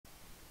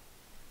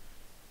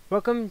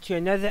Welcome to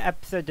another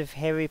episode of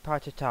Harry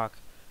Potter Talk.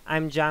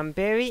 I'm John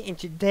Barry, and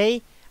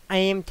today I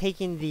am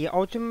taking the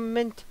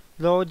Ultimate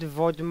Lord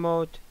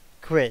Voldemort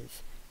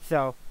quiz.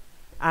 So,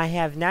 I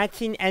have not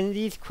seen any of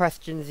these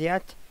questions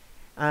yet.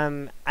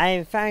 I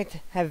in fact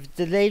have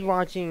delayed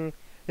watching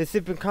the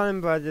Super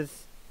Coen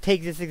Brothers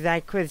take this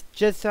exact quiz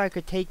just so I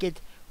could take it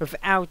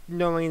without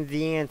knowing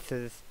the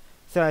answers.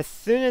 So as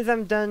soon as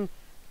I'm done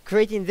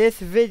creating this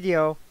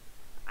video,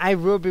 I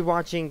will be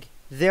watching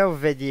their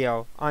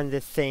video on the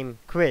same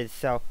quiz.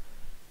 So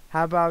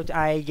how about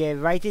I get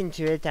right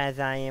into it as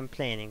I am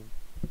planning.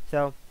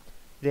 So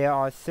there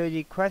are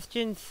 30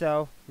 questions,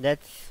 so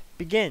let's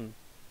begin.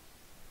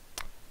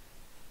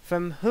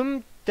 From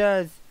whom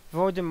does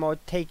Voldemort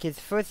take his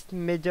first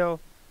and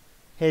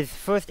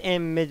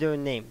middle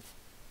names?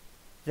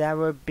 That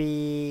would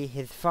be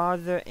his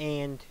father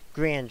and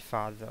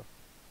grandfather.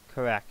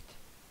 Correct.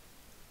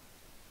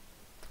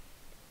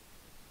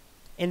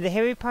 In the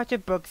Harry Potter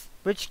books,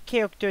 which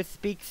character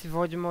speaks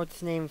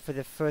Voldemort's name for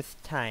the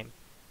first time?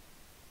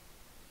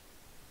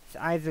 It's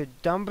either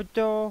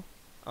Dumbledore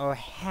or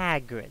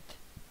Hagrid.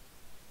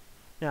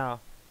 Now,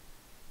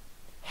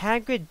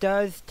 Hagrid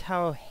does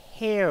tell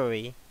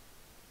Harry,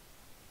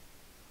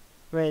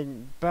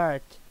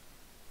 but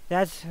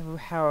that's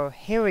how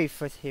Harry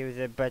first hears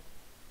it, but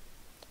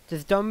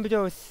does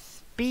Dumbledore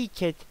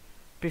speak it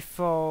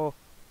before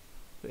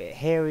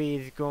Harry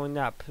is grown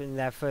up in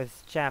that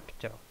first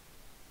chapter?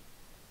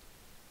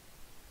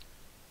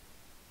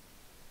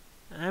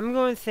 I'm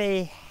going to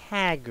say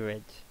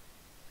Hagrid.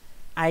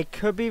 I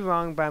could be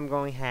wrong, but I'm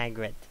going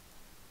Hagrid.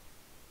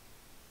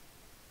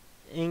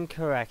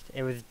 Incorrect.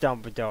 It was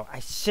Dumbledore. I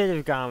should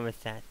have gone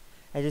with that.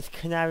 I just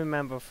could not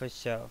remember for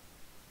sure.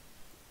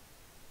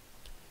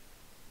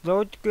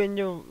 Lord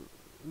Grindelwald...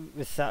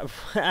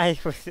 I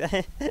was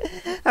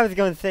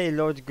going to say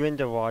Lord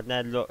Grindelwald,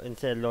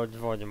 instead of Lord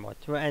Voldemort.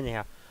 Well,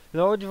 anyhow.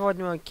 Lord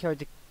Voldemort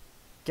killed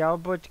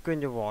Gilbert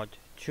Grindelwald.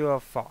 True or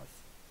false?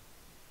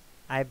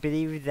 I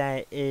believe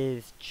that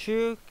is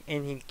true,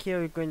 and he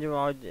killed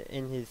Grindelwald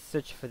in his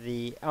search for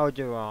the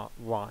Elder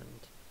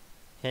Wand.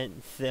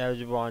 Hence, the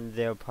Elder Wand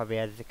there probably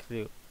has a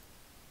clue.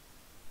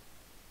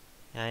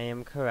 I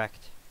am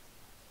correct.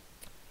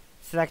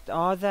 Select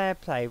all that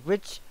apply.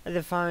 Which of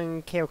the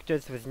following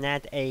characters was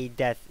not a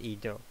Death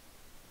Eater?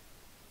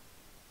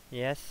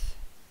 Yes.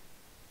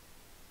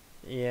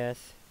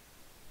 Yes.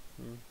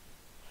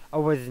 Oh,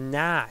 was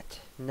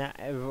not.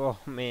 Oh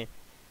man.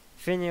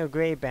 Finnear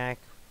Greyback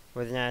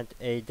was not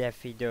a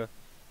Death Eater,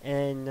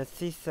 and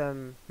Narcissa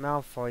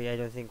Malfoy I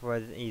don't think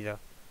was either.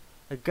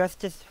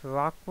 Augustus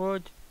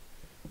Rockwood?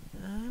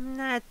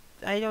 I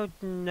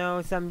don't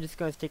know, so I'm just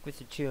gonna stick with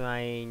the two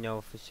I know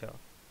for sure.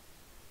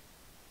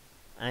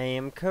 I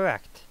am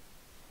correct.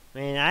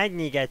 Man, I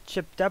didn't get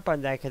tripped up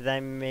on that because I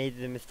made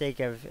the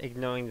mistake of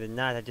ignoring the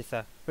not. I just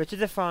saw, which of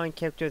the following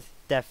characters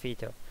Death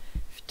Eater?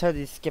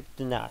 Totally skipped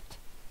the not.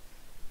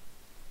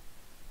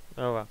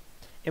 Oh well.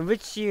 In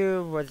which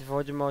year was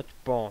Voldemort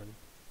born?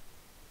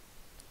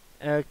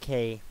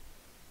 Okay.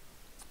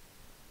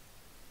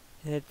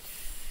 Let's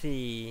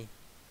see.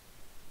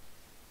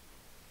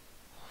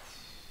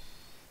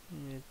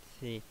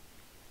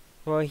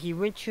 Well, he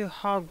went to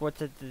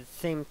Hogwarts at the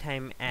same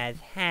time as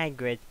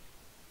Hagrid,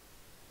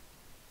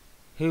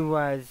 who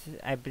was,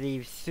 I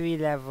believe, 3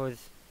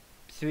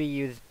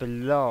 years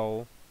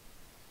below.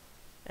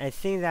 I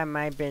think that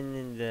might have been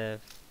in the...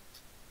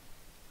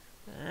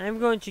 I'm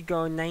going to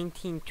go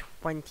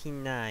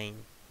 1929.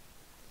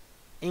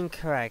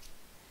 Incorrect.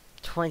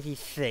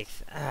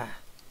 26.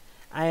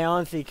 I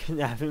honestly could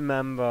not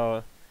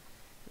remember.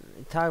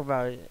 Talk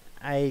about...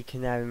 I could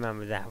not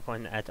remember that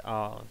one at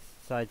all.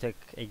 So I took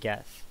a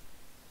guess.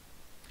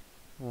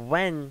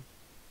 When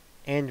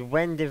did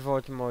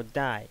Voldemort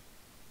die?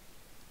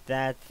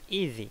 That's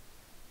easy.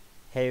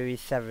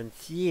 Harry's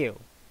 7th year.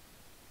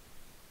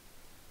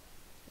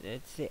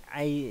 Let's see.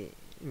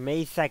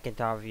 May 2nd,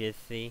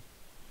 obviously.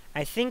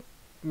 I think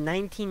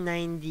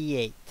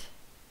 1998.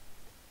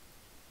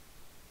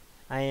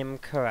 I am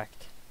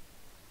correct.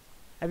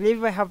 I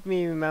believe what helped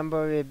me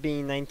remember it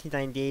being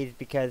 1998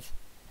 because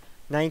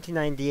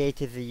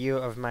 1998 is the year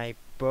of my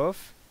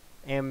birth,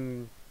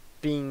 and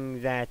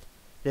being that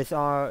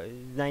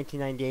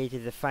 1998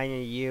 is the final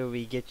year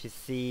we get to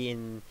see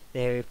in the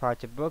Harry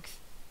Potter books,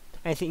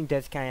 I think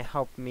does kind of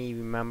help me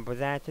remember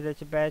that a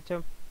little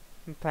better,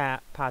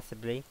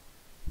 possibly.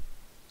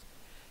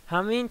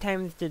 How many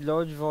times did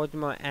Lord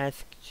Voldemort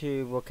ask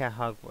to work at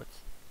Hogwarts?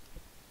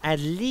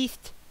 At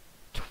least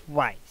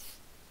twice.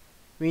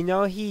 We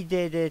know he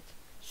did it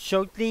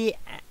shortly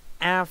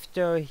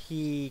after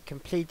he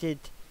completed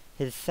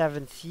his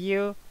 7th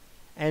year,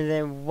 and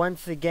then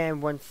once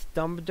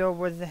Dumbledore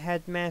was the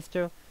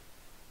headmaster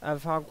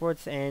of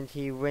Hogwarts and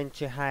he went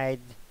to hide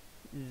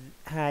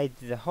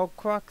the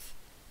Horcrux,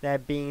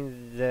 that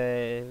being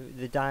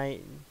the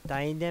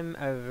diadem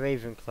of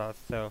Ravenclaw.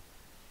 So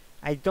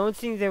I don't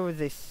think there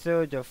was a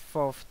 3rd or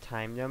 4th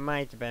time. There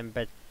might have been,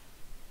 but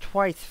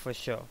twice for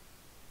sure.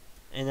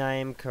 And I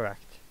am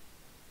correct.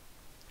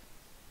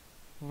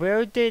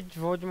 Where did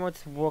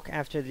Voldemort work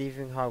after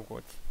leaving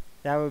Hogwarts?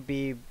 That would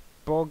be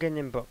Borgin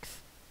in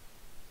books.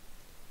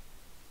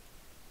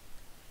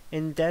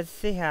 In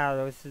Deathly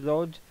Hallows,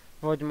 Lord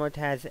Voldemort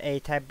has a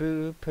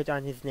taboo put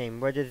on his name.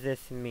 What does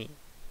this mean?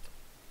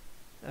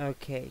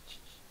 Okay.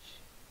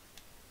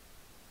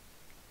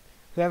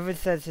 Whoever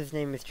says his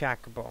name is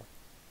trackable.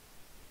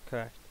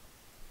 Correct.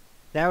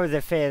 That was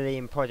a fairly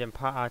important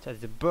part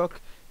of the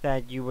book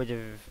that you would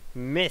have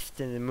missed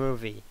in the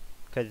movie,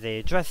 because they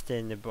addressed it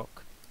in the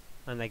book,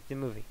 unlike the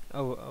movie.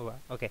 Well,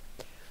 okay.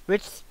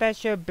 Which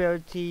special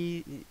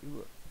abilities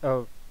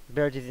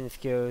and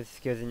skills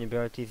and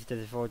abilities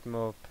does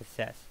Voldemort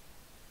possess?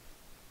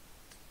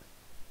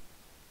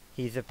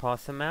 He's a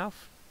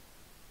possum-mouth.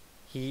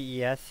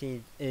 Yes,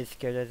 he is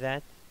good at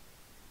that.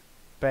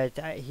 But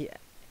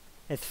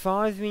as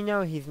far as we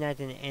know, he's not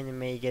an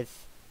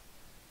animagus.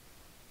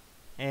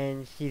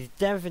 And he's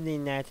definitely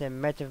not a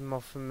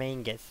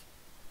metamorphomangus.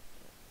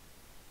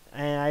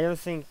 And I don't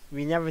think,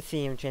 we never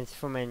see him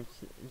transform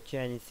into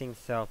anything,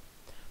 so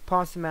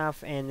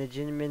possum-mouth and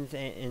legitimate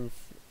and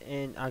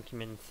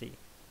occupancy.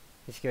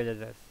 He's good at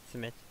those.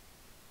 Submit.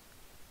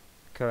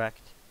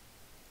 Correct.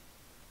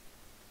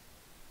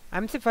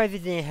 I'm surprised he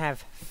didn't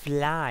have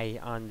Fly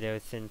on there,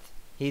 since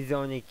he's the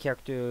only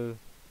character,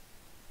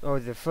 or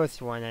the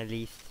first one at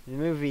least. The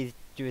movies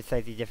do it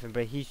slightly different,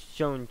 but he's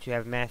shown to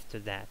have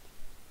mastered that.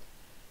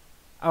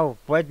 Oh,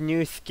 what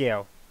new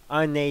skill?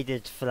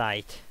 Unaided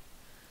flight.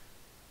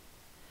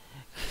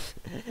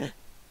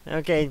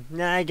 Okay,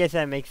 now I guess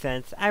that makes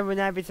sense. I would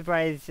not be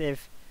surprised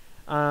if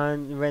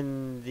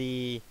when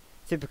the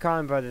Super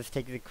Coen Brothers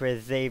take the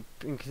quiz, they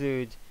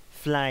include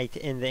flight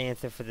in the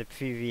answer for the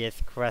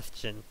previous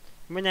question.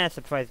 It would not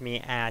surprise me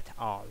at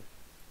all.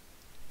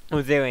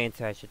 Or their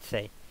answer, I should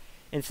say.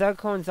 In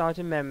Slughorn's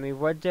Altered Memory,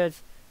 what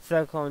does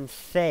Slughorn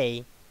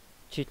say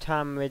to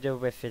Tom Riddle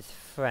with his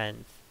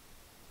friends?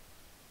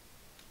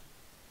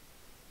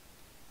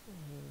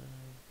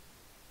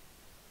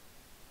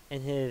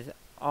 In his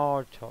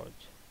altered.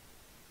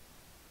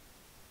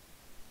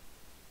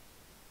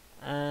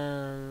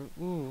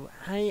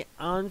 I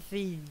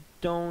honestly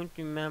don't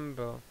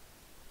remember.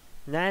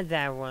 Not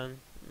that one.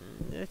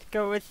 Let's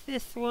go with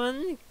this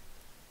one.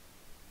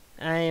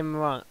 I am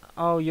wrong.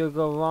 Oh, you'll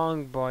go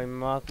wrong, boy.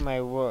 Mark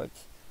my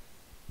words.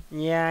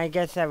 Yeah, I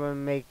guess that would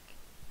make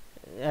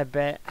a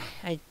bet.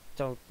 I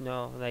don't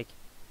know. Like,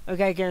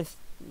 okay, I guess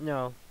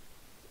no.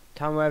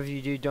 Tom, whatever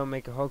you do, don't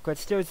make a whole cut.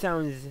 Still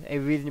sounds a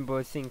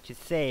reasonable thing to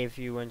say if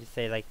you want to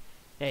say, like,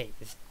 hey,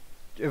 just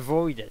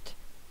avoid it.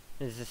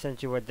 Is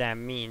essentially what that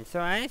means.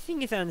 So I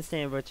think it's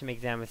understandable to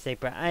make that mistake,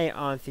 but I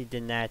honestly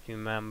did not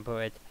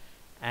remember it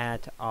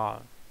at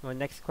all. Well,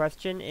 next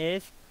question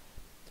is,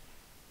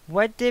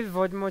 what did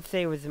Voldemort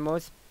say was the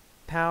most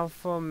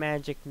powerful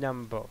magic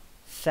number?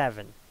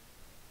 7.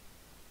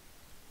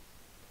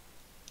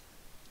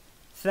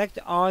 Select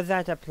all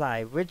that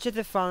apply. Which of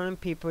the following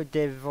people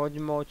did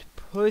Voldemort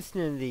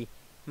personally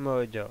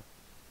murder?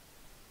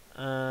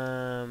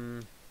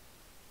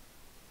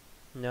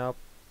 Nope.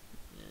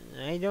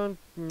 I don't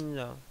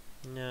know.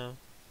 No.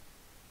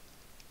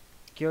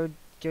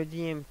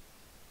 Gildian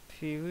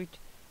Period?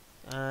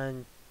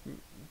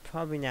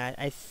 Probably not.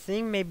 I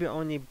think maybe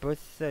only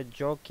Buster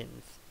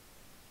Jorkins.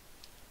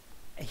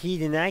 He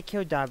did not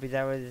kill Dobby,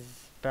 that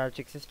was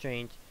Bellatrix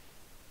Lestrange.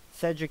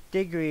 Cedric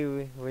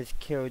Diggory was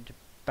killed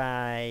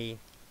by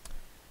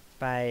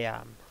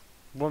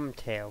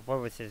Wormtail. What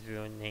was his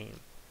real name?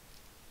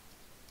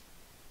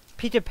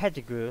 Peter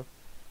Pettigrew.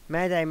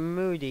 Mad-Eye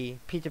Moody,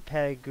 Peter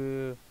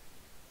Pettigrew,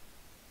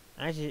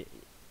 actually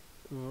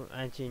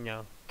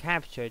no,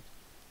 captured.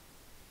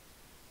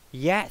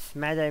 Yes,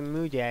 Mad-Eye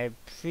Moody, I'm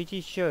pretty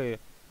sure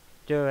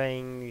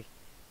during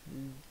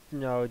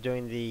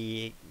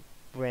the,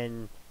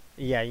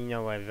 yeah, you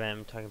know what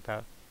I'm talking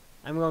about.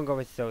 I'm gonna go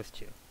with those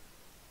two.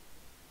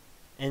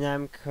 And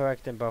I'm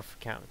correct on both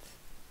accounts.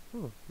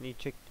 Ooh, you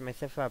tricked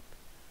myself up.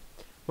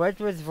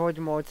 What was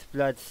Voldemort's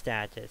blood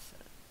status?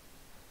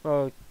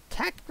 Well,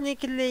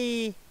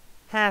 technically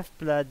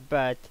half-blood,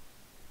 but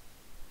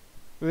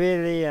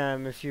really,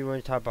 if you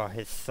want to talk about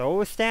his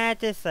soul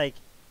status, like,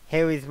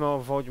 Harry's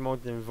more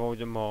Voldemort than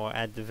Voldemort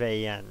at the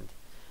very end.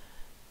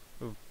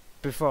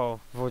 Before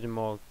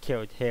Voldemort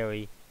killed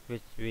Harry,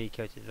 which really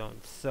killed his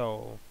own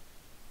soul.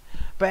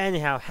 But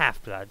anyhow,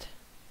 half-blood.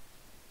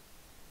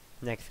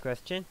 Next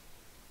question.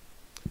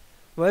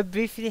 What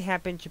briefly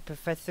happened to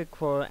Professor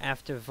Quirrell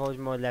after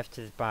Voldemort left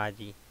his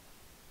body?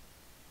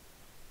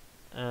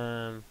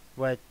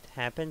 What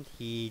happened?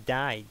 He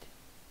died.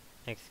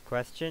 Next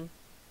question.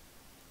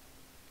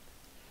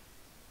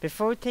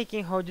 Before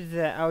taking hold of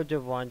the Elder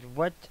Wand,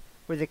 what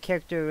were the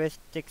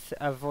characteristics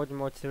of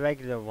Voldemort's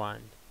regular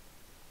wand?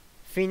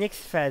 Phoenix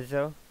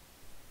Feather.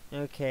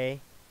 Okay.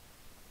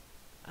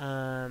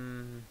 Was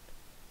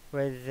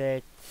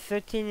it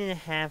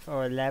 13.5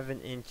 or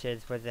 11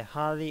 inches? Was it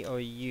Holly or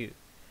you?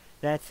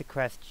 That's the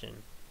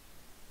question.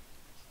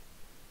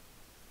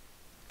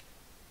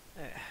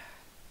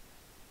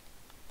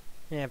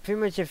 Yeah, pretty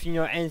much if you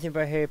know anything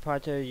about Harry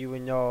Potter, you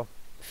would know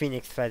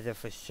Phoenix Feather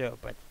for sure,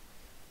 but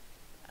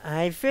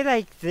I feel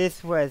like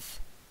this was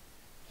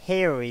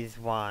Harry's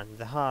wand,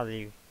 the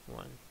Holly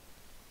one.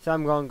 So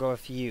I'm gonna go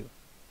with you.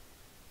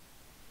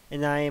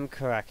 And I am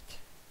correct.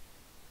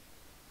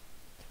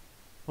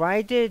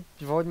 Why did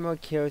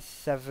Voldemort kill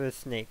Severus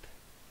Snape?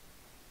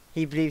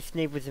 He believed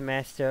Snape was the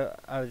master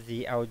of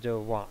the Elder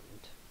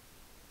Wand.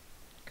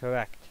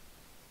 Correct.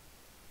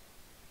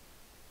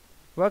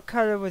 What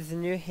color was the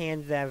new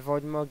hand that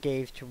Voldemort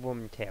gave to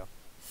Wormtail?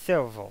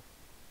 Silver.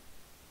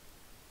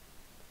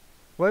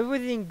 What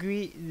was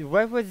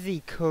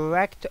the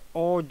correct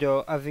order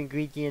of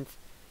ingredients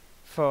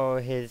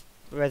for his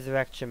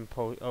resurrection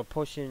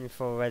potion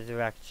for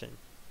resurrection?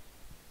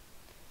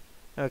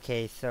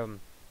 Okay, so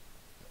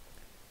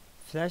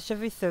flesh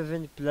of a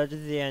servant, blood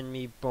of the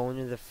enemy, bone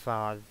of the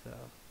father.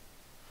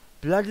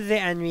 Blood of the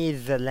enemy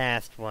is the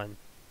last one.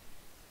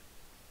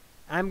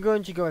 I'm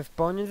going to go with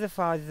bone of the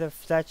father,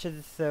 flesh of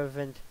the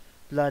servant,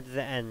 blood of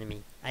the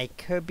enemy. I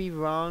could be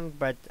wrong,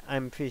 but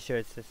I'm pretty sure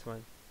it's this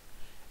one.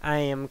 I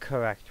am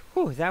correct.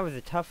 Whew, that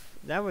was tough.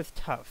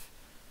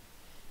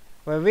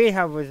 What really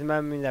helped was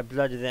remembering that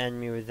blood of the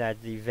enemy was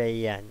at the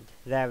very end.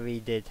 That really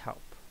did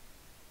help.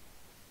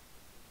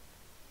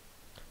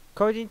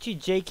 According to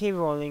J.K.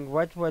 Rowling,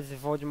 what was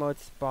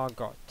Voldemort's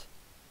Bargot?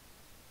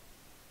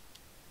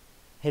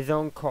 His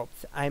own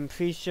corpse. I'm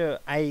pretty sure,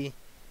 I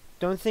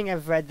don't think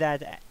I've read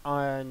that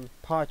on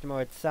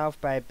Pottermore itself,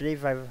 but I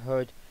believe I've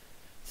heard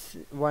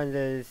one of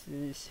the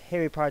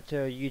Harry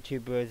Potter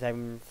YouTubers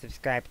I'm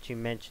subscribed to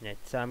mention it,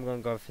 so I'm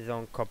gonna go with his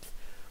own corpse,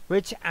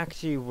 which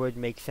actually would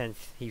make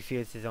sense. He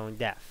feels his own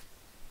death.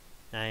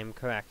 I am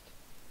correct.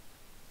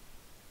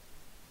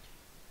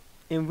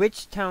 In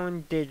which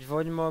town did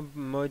Voldemort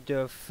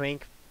murder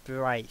Frank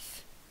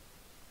Bryce?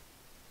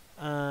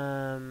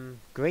 Something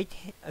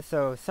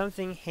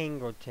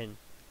Hangleton.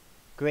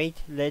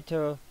 Great,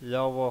 Little,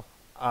 Lower,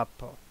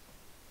 Upper.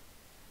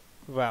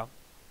 Well,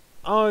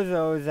 all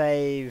those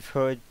I've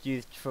heard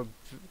used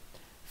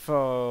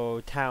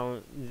for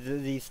town,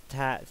 these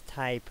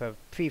type of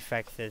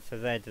prefixes, so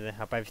that doesn't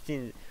help. I've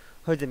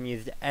heard them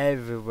used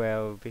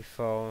everywhere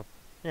before.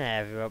 Not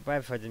everywhere, but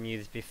I've heard them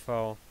used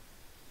before.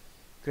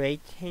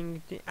 Great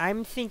Hangleton.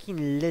 I'm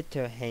thinking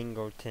Little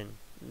Hangleton.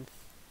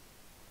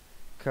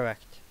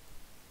 Correct.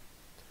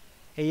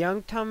 A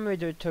young Tom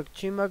Riddle took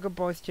 2 Muggle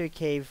boys to a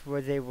cave where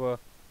they were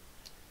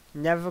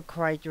never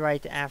quite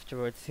right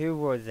afterwards. Who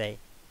were they?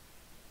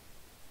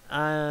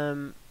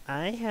 I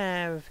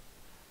have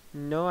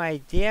no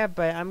idea,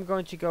 but I'm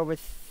going to go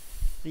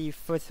with the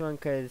first one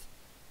because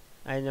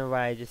I know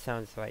why it just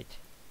sounds right.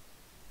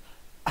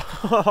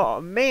 Oh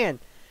man!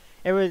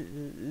 It was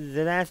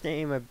the last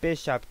name of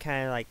Bishop,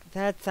 kind of like,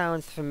 that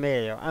sounds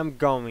familiar. I'm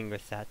going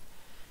with that.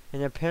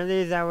 And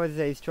apparently that was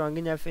a strong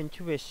enough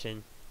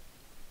intuition.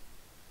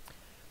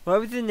 What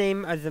was the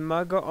name of the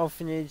Muggle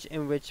orphanage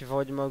in which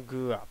Voldemort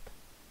grew up?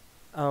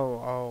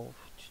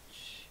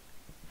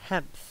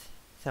 Hemps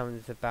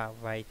sounds about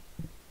right.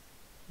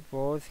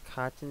 Wars,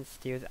 cotton,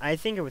 steels. I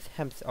think it was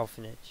Hemp's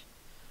orphanage.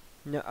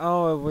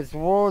 No, it was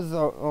War's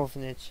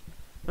orphanage.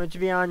 Well, to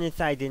be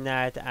honest, I did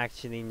not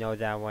actually know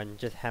that one.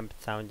 Just Hemp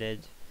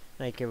sounded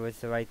like it was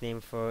the right name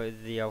for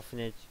the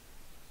orphanage.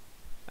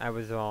 I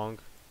was wrong.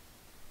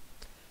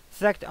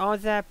 Select all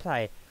that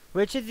apply.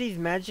 Which of these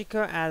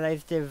magical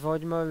allies did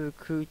Voldemort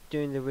recruit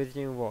during the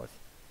Wizarding Wars?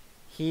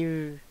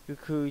 He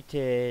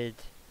recruited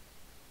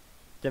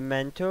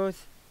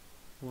Dementors,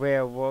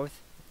 werewolves,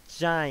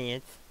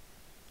 giants.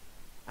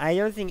 I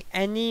don't think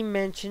any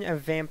mention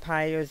of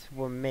vampires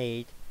were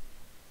made.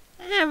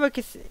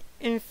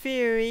 In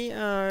theory,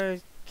 I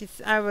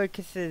would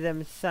consider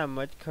them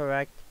somewhat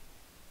correct.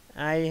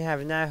 I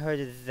have not heard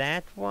of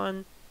that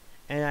one,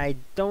 and I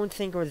don't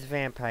think it was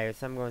vampires,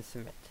 so I'm going to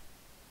submit.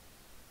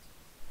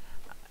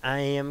 I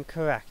am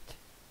correct.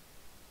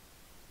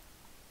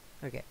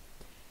 Okay.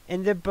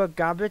 In the book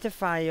Goblet of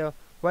Fire,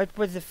 what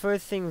was the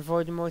first thing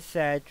Voldemort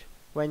said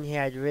when he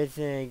had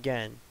risen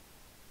again?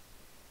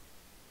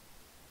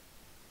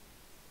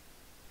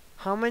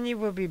 How many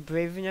will be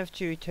brave enough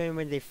to return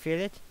when they feel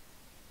it?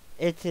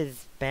 It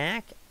is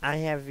back. I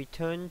have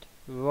returned.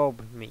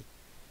 Robe me.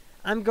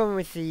 I'm going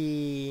with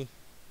the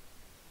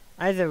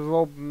either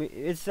robe me.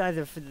 It's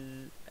either for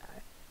the,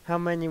 how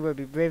many will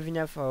be brave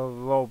enough or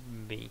robe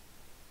me.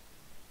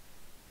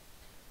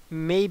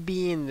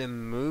 Maybe in the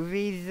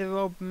movies they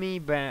robe me,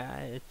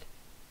 but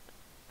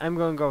I'm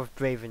gonna go with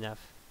brave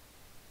enough.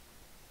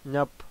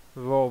 Nope,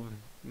 robe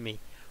me.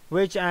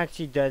 Which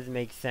actually does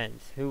make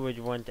sense. Who would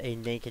want a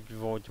naked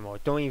Voldemort?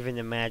 Don't even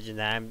imagine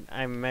that.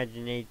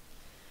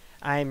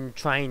 I'm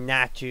trying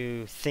not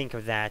to think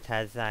of that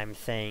as I'm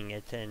saying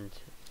it, and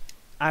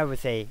I would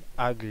say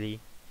ugly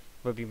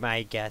would be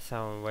my guess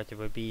on what it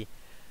would be.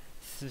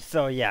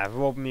 So yeah,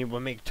 robe me would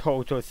make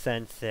total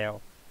sense there.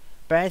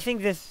 But I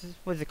think this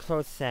was a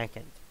close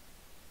second.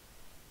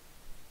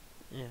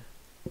 Yeah,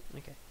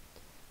 okay.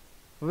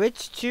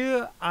 Which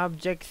 2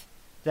 objects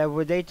that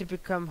would later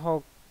become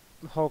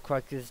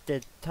Horcruxes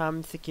did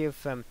Tom secure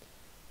from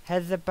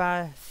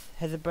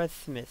Hezebus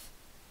Smith?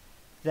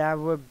 That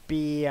would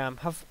be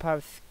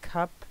Hufflepuff's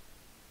cup,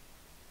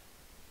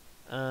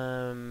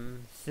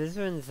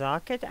 Slytherin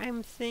Rocket,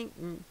 I'm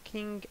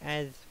thinking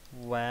as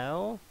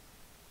well.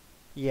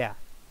 Yeah.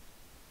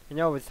 I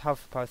know it's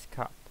Hufflepuff's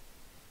Cup.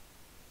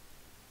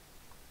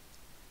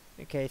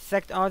 Okay,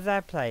 select all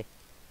that play.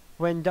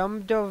 When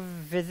Dumbledore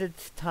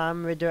visits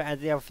Tom Riddle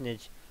at the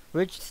orphanage,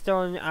 which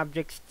stolen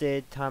objects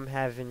did Tom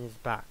have in his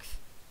box?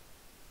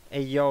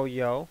 A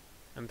yo-yo,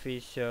 I'm pretty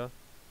sure.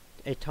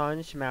 A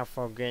tarnished mouth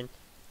organ,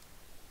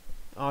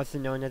 also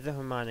known as a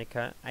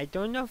harmonica. I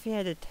don't know if he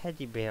had a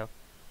teddy bear,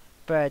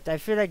 but I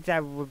feel like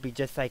that would be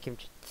just like him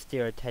to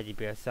steal a teddy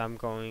bear, so I'm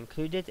going to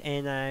include it,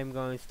 and I'm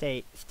going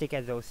to stick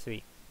at those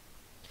three.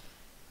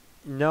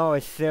 No,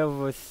 a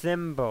silver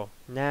symbol,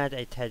 not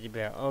a teddy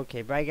bear.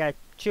 Okay, but I got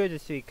 2 of the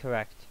 3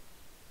 correct.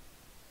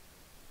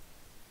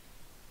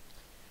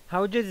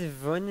 How does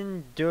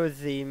Vernon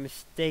Dursley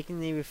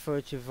mistakenly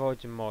refer to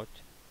Voldemort?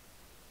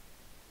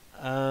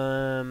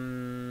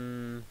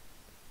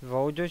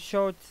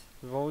 Voldemort?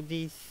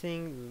 Voldy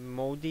thing?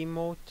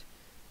 Voldemort?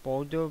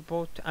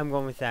 Voldemort? I'm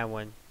going with that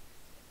one.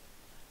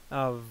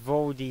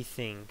 Voldy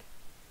thing.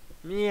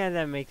 Yeah,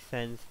 that makes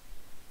sense.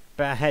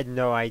 But I had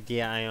no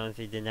idea, I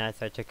honestly did not,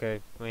 so I took a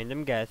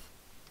random guess.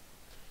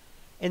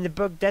 In the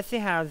book Deathly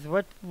Hallows,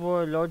 what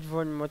were Lord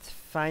Voldemort's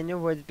final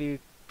words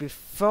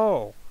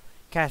before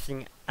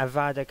casting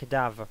Avada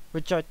Kedavra,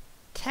 which are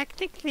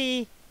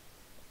technically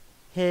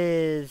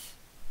his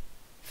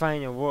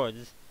final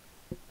words.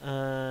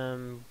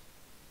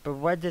 But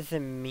what does it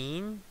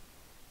mean?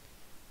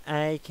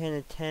 I can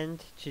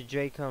attend to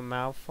Draco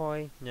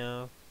Malfoy?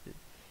 No.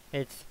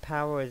 Its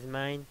power is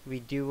mine. We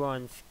do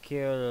on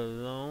skill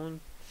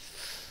alone.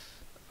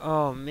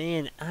 Oh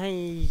man,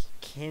 I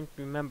can't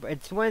remember.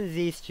 It's one of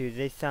these 2.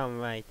 They sound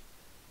right.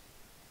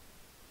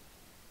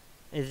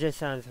 It just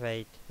sounds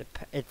right.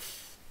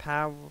 Its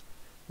power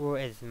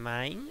is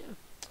mine.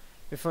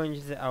 Referring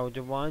to the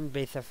Elder Wand,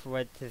 based off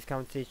what his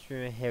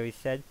conversation with Harry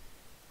said.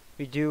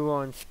 We do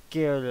on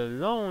skill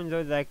alone,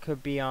 though that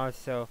could be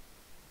also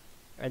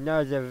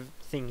another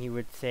thing he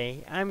would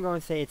say. I'm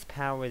going to say its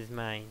power is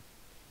mine.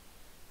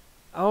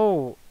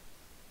 Oh,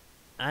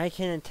 I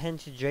can attend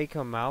to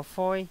Draco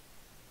Malfoy?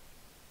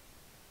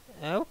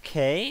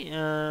 Okay,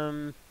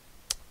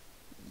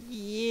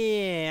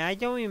 yeah, I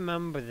don't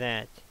remember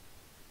that.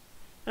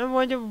 I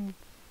wonder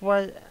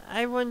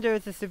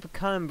if the Super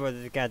Common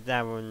Brothers got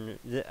that one,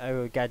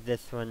 got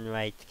this one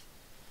right.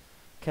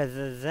 Cause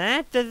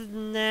that does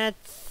not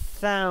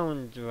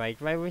sound right.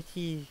 Why would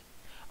he?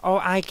 Oh,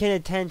 I can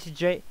attend to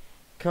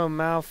Draco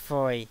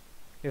Malfoy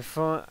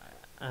before,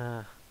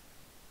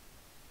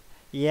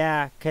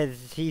 yeah,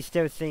 cause he's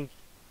still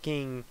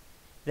thinking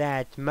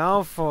that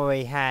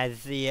Malfoy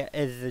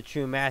is the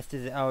true master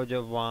of the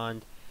Elder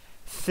Wand,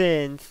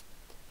 since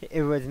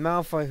it was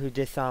Malfoy who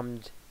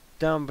disarmed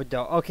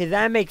Dumbledore. Okay,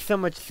 that makes so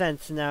much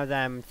sense now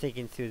that I'm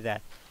thinking through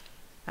that.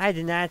 I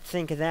did not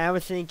think of that. I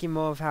was thinking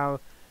more of how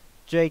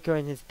Draco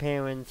and his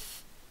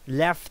parents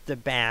left the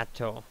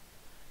battle.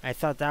 I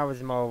thought that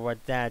was more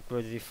what that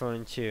was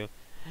referring to.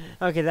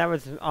 Okay, that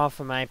was all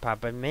for my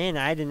part, but man,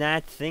 I did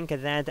not think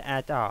of that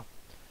at all.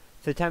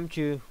 So time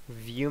to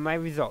view my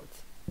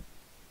results.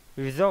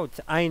 Results,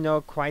 I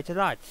know quite a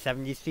lot,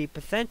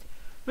 73%,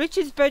 which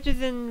is better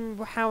than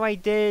how I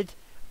did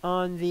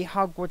on the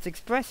Hogwarts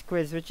Express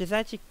quiz, which is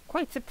actually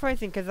quite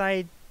surprising because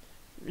I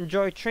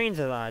enjoy trains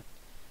a lot.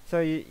 So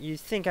you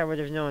think I would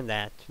have known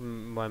that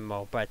one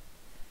more, but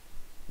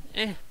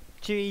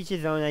to each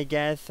his own, I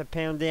guess.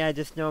 Apparently I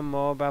just know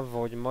more about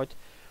Voldemort,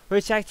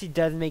 which actually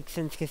does make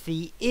sense because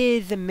he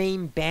is the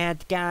main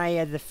bad guy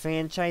of the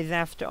franchise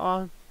after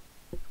all.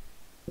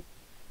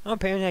 Well,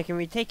 apparently I can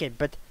retake it,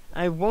 but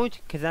I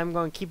won't, because I'm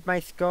going to keep my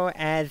score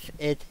as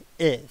it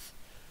is.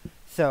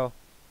 So,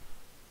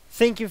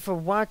 thank you for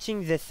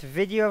watching this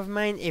video of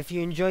mine. If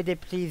you enjoyed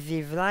it, please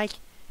leave a like.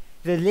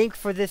 The link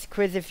for this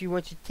quiz, if you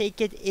want to take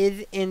it,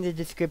 is in the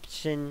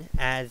description,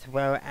 as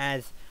well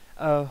as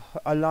a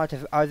lot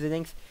of other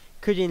links,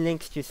 including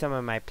links to some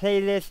of my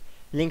playlists,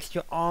 links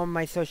to all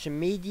my social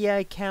media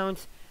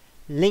accounts,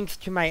 links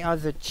to my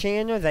other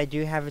channels. I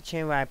do have a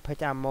channel where I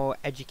put out more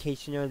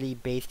educationally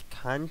based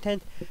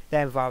content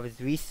that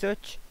involves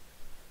research.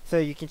 So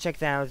you can check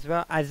that out as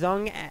well. As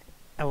long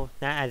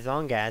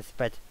as,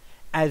 but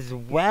as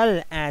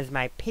well as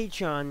my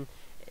Patreon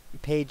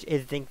page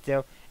is linked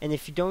there. And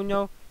if you don't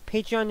know,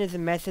 Patreon is a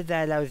method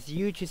that allows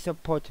you to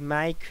support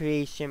my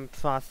creation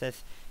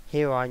process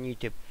here on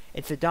YouTube.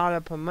 It's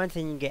 $1 per month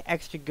and you get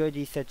extra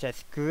goodies such as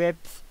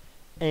scripts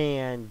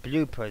and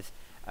bloopers,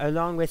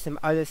 along with some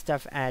other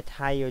stuff at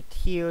higher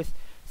tiers.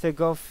 So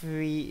go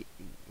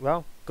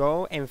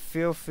and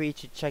feel free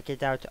to check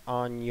it out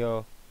on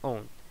your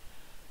own.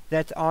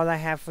 That's all I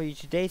have for you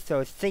today,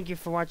 so thank you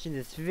for watching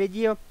this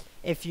video.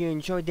 If you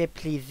enjoyed it,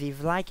 please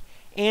leave a like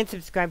and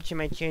subscribe to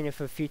my channel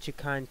for future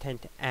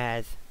content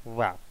as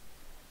well.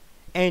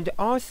 And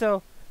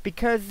also,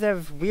 because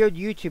of weird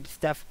YouTube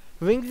stuff,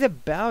 ring the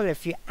bell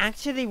if you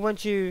actually want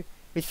to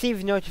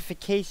receive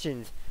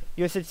notifications.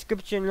 Your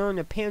subscription alone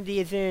apparently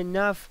isn't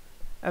enough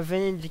of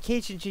an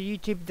indication to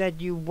YouTube that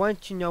you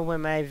want to know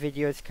when my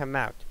videos come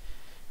out.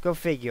 Go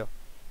figure.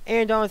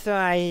 And also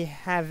I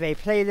have a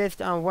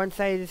playlist on one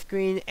side of the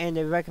screen and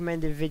a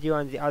recommended video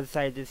on the other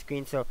side of the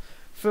screen, so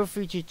feel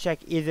free to check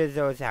either of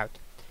those out.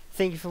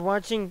 Thank you for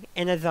watching,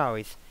 and as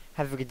always,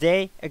 have a good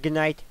day, a good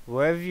night,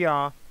 wherever you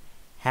are.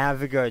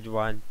 Have a good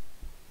one.